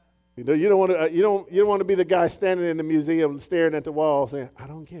 You don't want to be the guy standing in the museum staring at the wall saying, I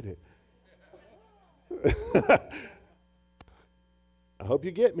don't get it. I hope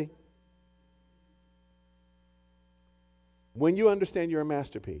you get me. When you understand you're a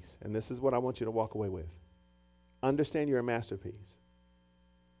masterpiece, and this is what I want you to walk away with. Understand you're a masterpiece.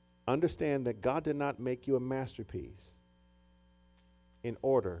 Understand that God did not make you a masterpiece in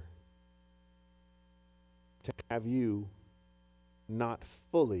order to have you not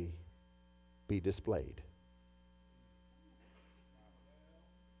fully be displayed.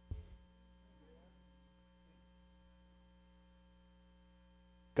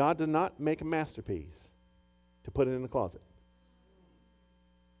 God did not make a masterpiece to put it in the closet.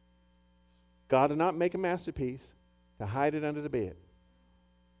 God did not make a masterpiece to hide it under the bed.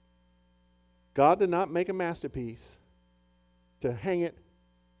 God did not make a masterpiece to hang it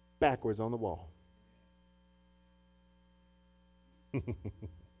backwards on the wall. So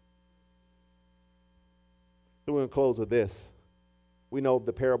we're going to close with this. We know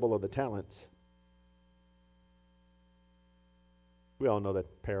the parable of the talents. We all know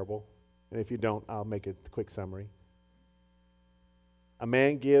that parable. And if you don't, I'll make a quick summary. A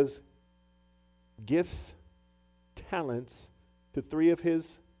man gives gifts, talents to 3 of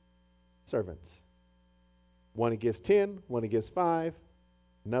his servants. One he gives 10, one he gives 5,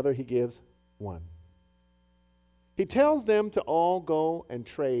 Another he gives 1. He tells them to all go and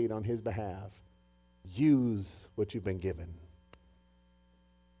trade on his behalf. Use what you've been given.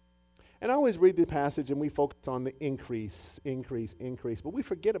 And I always read the passage and we focus on the increase, but we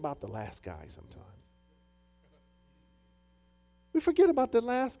forget about the last guy sometimes. We forget about the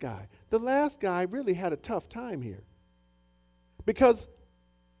last guy. The last guy really had a tough time here. Because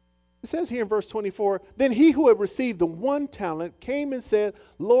it says here in verse 24, then he who had received the 1 talent came and said,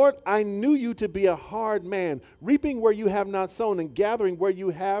 Lord, I knew you to be a hard man, reaping where you have not sown and gathering where you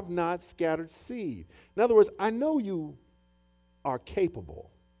have not scattered seed. In other words, I know you are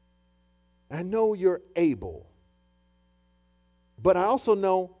capable. I know you're able. But I also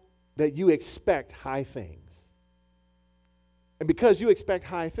know that you expect high things. And because you expect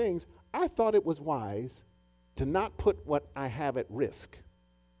high things, I thought it was wise to not put what I have at risk,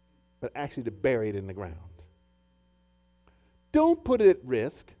 but actually to bury it in the ground. Don't put it at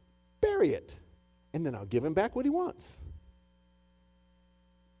risk, bury it, and then I'll give him back what he wants.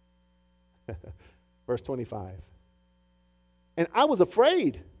 Verse 25. And I was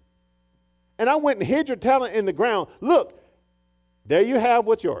afraid, and I went and hid your talent in the ground. Look, there you have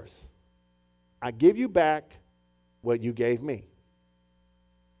what's yours. I give you back what you gave me.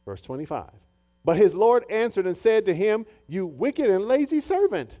 Verse 25. But his Lord answered and said to him, you wicked and lazy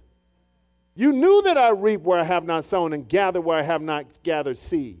servant. You knew that I reap where I have not sown and gather where I have not gathered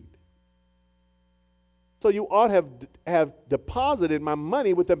seed. So you ought have deposited my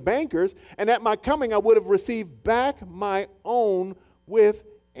money with the bankers, and at my coming I would have received back my own with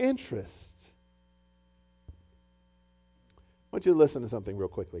interest. I want you to listen to something real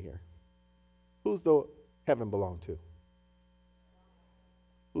quickly here. Who's the heaven belong to?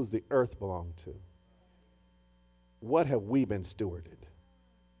 Who's the earth belong to? What have we been stewarded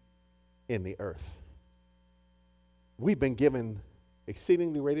in the earth? We've been given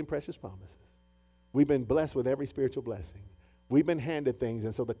exceedingly great and precious promises. We've been blessed with every spiritual blessing. We've been handed things.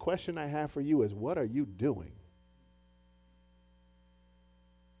 And so the question I have for you is, what are you doing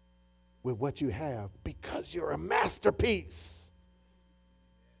with what you have? Because you're a masterpiece.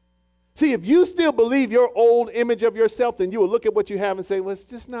 See, if you still believe your old image of yourself, then you will look at what you have and say, well, it's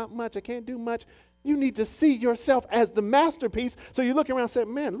just not much. I can't do much. You need to see yourself as the masterpiece. So you look around and say,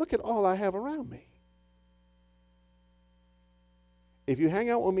 man, look at all I have around me. If you hang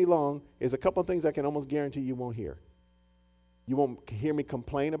out with me long, there's a couple of things I can almost guarantee you won't hear. You won't hear me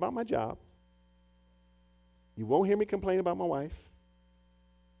complain about my job. You won't hear me complain about my wife.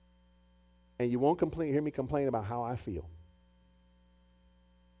 And you won't hear me complain about how I feel.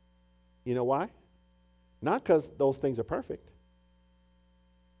 You know why? Not because those things are perfect,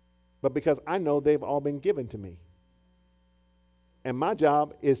 but because I know they've all been given to me. And my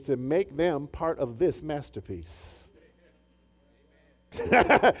job is to make them part of this masterpiece.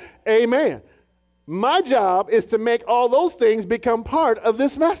 Amen. My job is to make all those things become part of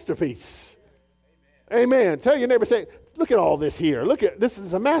this masterpiece. Amen. Tell your neighbor, say, look at all this here. Look at, this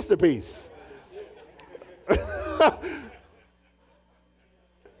is a masterpiece.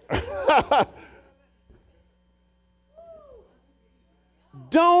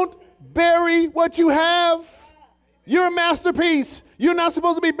 Don't bury what you have. You're a masterpiece. You're not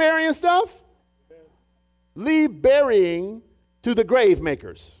supposed to be burying stuff. Leave burying to the grave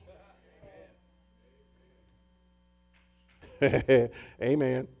makers.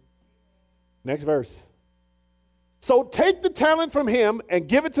 Amen. Next verse. So take the talent from him and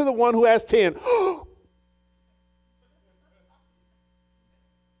give it to the one who has 10.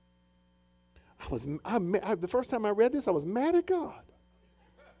 The first time I read this, I was mad at God.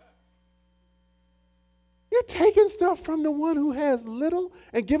 You're taking stuff from the one who has little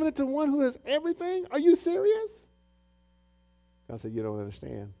and giving it to one who has everything? Are you serious? God said, you don't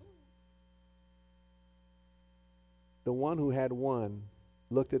understand. The one who had one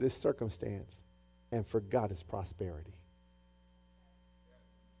looked at his circumstance and forgot his prosperity.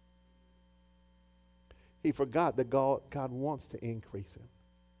 He forgot that God wants to increase him.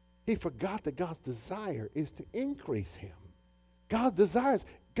 He forgot that God's desire is to increase him. God desires,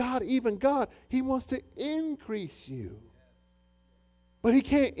 God, he wants to increase you. But he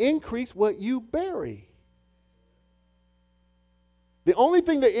can't increase what you bury. The only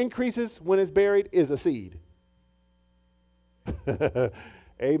thing that increases when it's buried is a seed.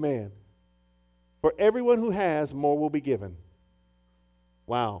 Amen. For everyone who has, more will be given.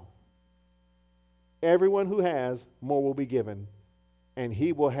 Wow. Everyone who has, more will be given. And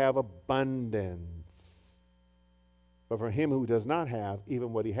he will have abundance. But for him who does not have,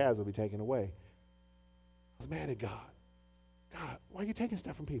 even what he has will be taken away. I was mad at God. God, why are you taking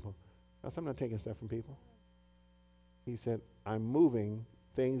stuff from people? I said, I'm not taking stuff from people. He said, I'm moving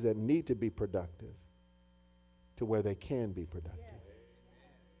things that need to be productive to where they can be productive.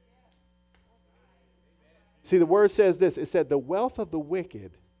 See, the word says this. It said the wealth of the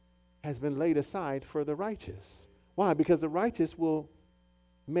wicked has been laid aside for the righteous. Why? Because the righteous will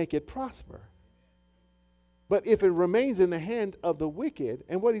make it prosper. But if it remains in the hand of the wicked,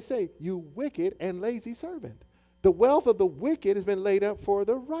 and what did he say? You wicked and lazy servant. The wealth of the wicked has been laid up for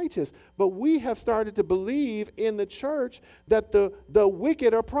the righteous. But we have started to believe in the church that the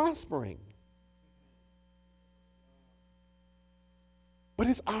wicked are prospering. But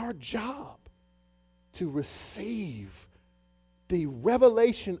it's our job to receive the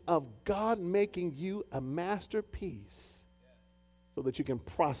revelation of God making you a masterpiece so that you can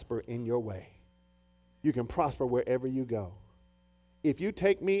prosper in your way. You can prosper wherever you go. If you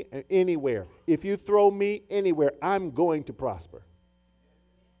take me anywhere, if you throw me anywhere, I'm going to prosper.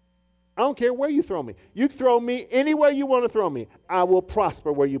 I don't care where you throw me. You throw me anywhere you want to throw me. I will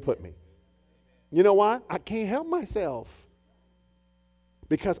prosper where you put me. You know why? I can't help myself.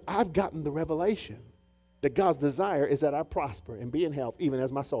 Because I've gotten the revelation that God's desire is that I prosper and be in health even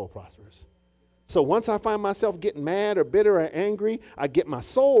as my soul prospers. So once I find myself getting mad or bitter or angry, I get my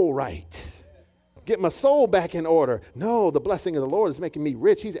soul right. Get my soul back in order. No, the blessing of the Lord is making me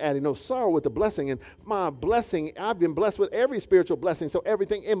rich. He's adding no sorrow with the blessing. And my blessing, I've been blessed with every spiritual blessing. So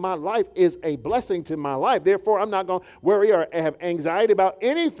everything in my life is a blessing to my life. Therefore, I'm not going to worry or have anxiety about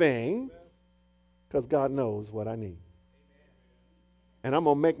anything because God knows what I need. And I'm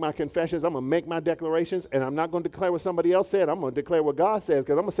going to make my confessions. I'm going to make my declarations. And I'm not going to declare what somebody else said. I'm going to declare what God says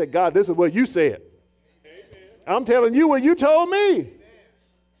because I'm going to say, God, this is what you said. Amen. I'm telling you what you told me.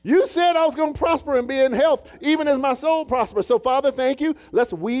 You said I was going to prosper and be in health, even as my soul prospers. So, Father, thank you.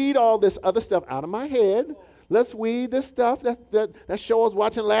 Let's weed all this other stuff out of my head. Let's weed this stuff that show I was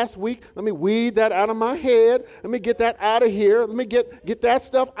watching last week. Let me weed that out of my head. Let me get that out of here. Let me get that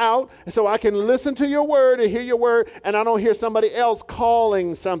stuff out so I can listen to your word and hear your word, and I don't hear somebody else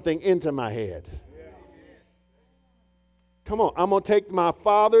calling something into my head. Come on, I'm going to take my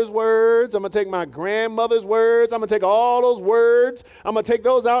father's words. I'm going to take my grandmother's words. I'm going to take all those words. I'm going to take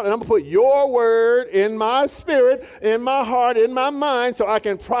those out, and I'm going to put your word in my spirit, in my heart, in my mind, so I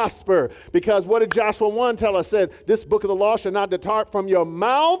can prosper. Because what did Joshua 1 tell us? Said, this book of the law shall not depart from your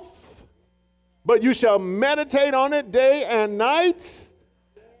mouth, but you shall meditate on it day and night.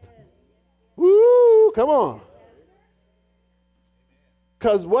 Woo, come on.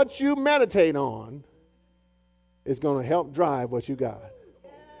 Because what you meditate on is going to help drive what you got.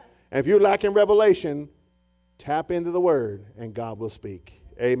 And if you're lacking revelation, tap into the word and God will speak.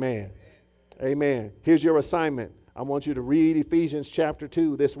 Amen. Amen. Here's your assignment. I want you to read Ephesians chapter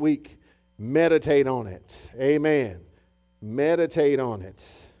 2 this week. Meditate on it. Amen. Meditate on it.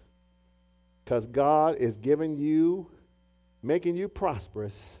 Because God is giving you, making you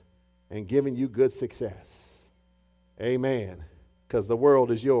prosperous and giving you good success. Amen. Because the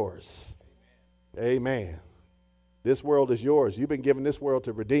world is yours. Amen. This world is yours. You've been given this world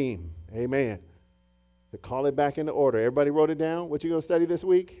to redeem. Amen. To call it back into order. Everybody wrote it down? What you going to study this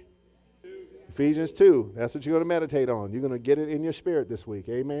week? Ephesians 2. That's what you're going to meditate on. You're going to get it in your spirit this week.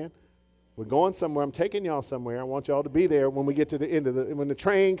 Amen. We're going somewhere. I'm taking y'all somewhere. I want y'all to be there when we get to the end of when the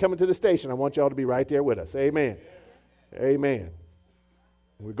train coming to the station. I want y'all to be right there with us. Amen. Amen.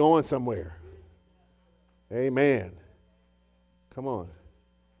 We're going somewhere. Amen. Come on.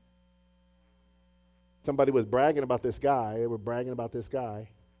 Somebody was bragging about this guy. They were bragging about this guy.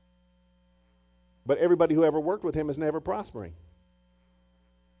 But everybody who ever worked with him is never prospering.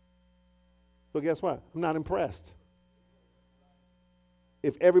 So guess what? I'm not impressed.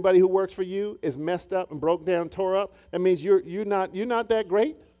 If everybody who works for you is messed up and broke down, tore up, that means you're not that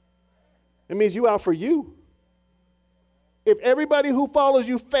great. It means you out for you. If everybody who follows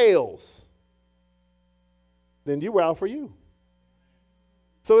you fails, then you were out for you.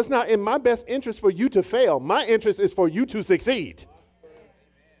 So it's not in my best interest for you to fail. My interest is for you to succeed.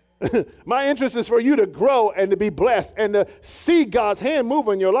 My interest is for you to grow and to be blessed and to see God's hand move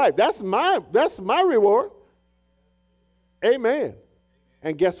in your life. That's my reward. Amen.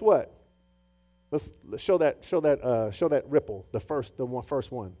 And guess what? Let's show that ripple. The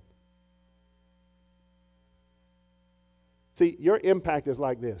first one. See, your impact is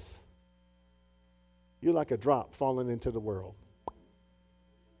like this. You're like a drop falling into the world.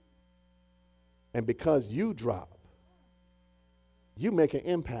 And because you drop, you make an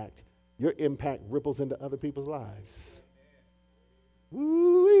impact. Your impact ripples into other people's lives.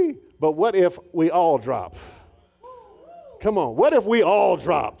 Woo-wee. But what if we all drop? Come on. What if we all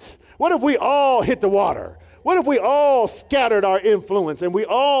dropped? What if we all hit the water? What if we all scattered our influence and we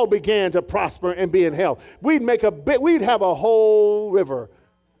all began to prosper and be in health? We'd have a whole river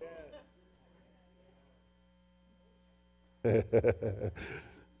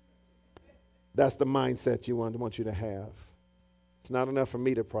That's the mindset I want you to have. It's not enough for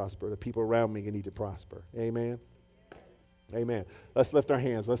me to prosper. The people around me need to prosper. Amen. Amen. Let's lift our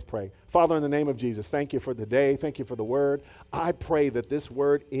hands. Let's pray. Father, in the name of Jesus, thank you for the day. Thank you for the word. I pray that this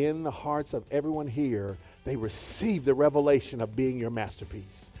word in the hearts of everyone here, they receive the revelation of being your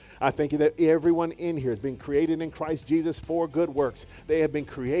masterpiece. I thank you that everyone in here has been created in Christ Jesus for good works. They have been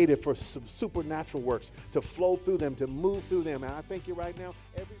created for some supernatural works to flow through them, to move through them. And I thank you right now.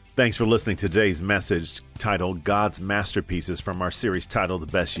 Thanks for listening to today's message titled God's Masterpieces from our series titled The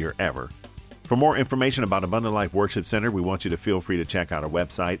Best Year Ever. For more information about Abundant Life Worship Center, we want you to feel free to check out our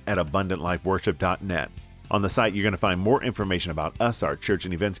website at abundantlifeworship.net. On the site, you're going to find more information about us, our church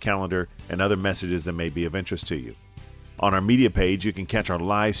and events calendar, and other messages that may be of interest to you. On our media page, you can catch our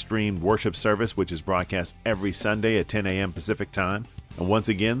live-streamed worship service, which is broadcast every Sunday at 10 a.m. Pacific Time. And once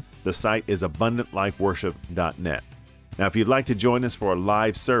again, the site is abundantlifeworship.net. Now, if you'd like to join us for a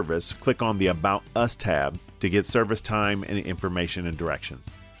live service, click on the About Us tab to get service time and information and directions.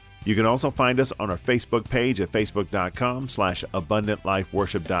 You can also find us on our Facebook page at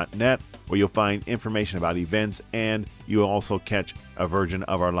facebook.com/abundantlifeworship.net, where you'll find information about events, and you'll also catch a version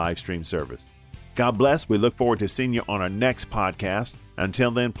of our live stream service. God bless. We look forward to seeing you on our next podcast. Until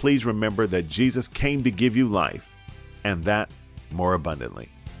then, please remember that Jesus came to give you life, and that more abundantly.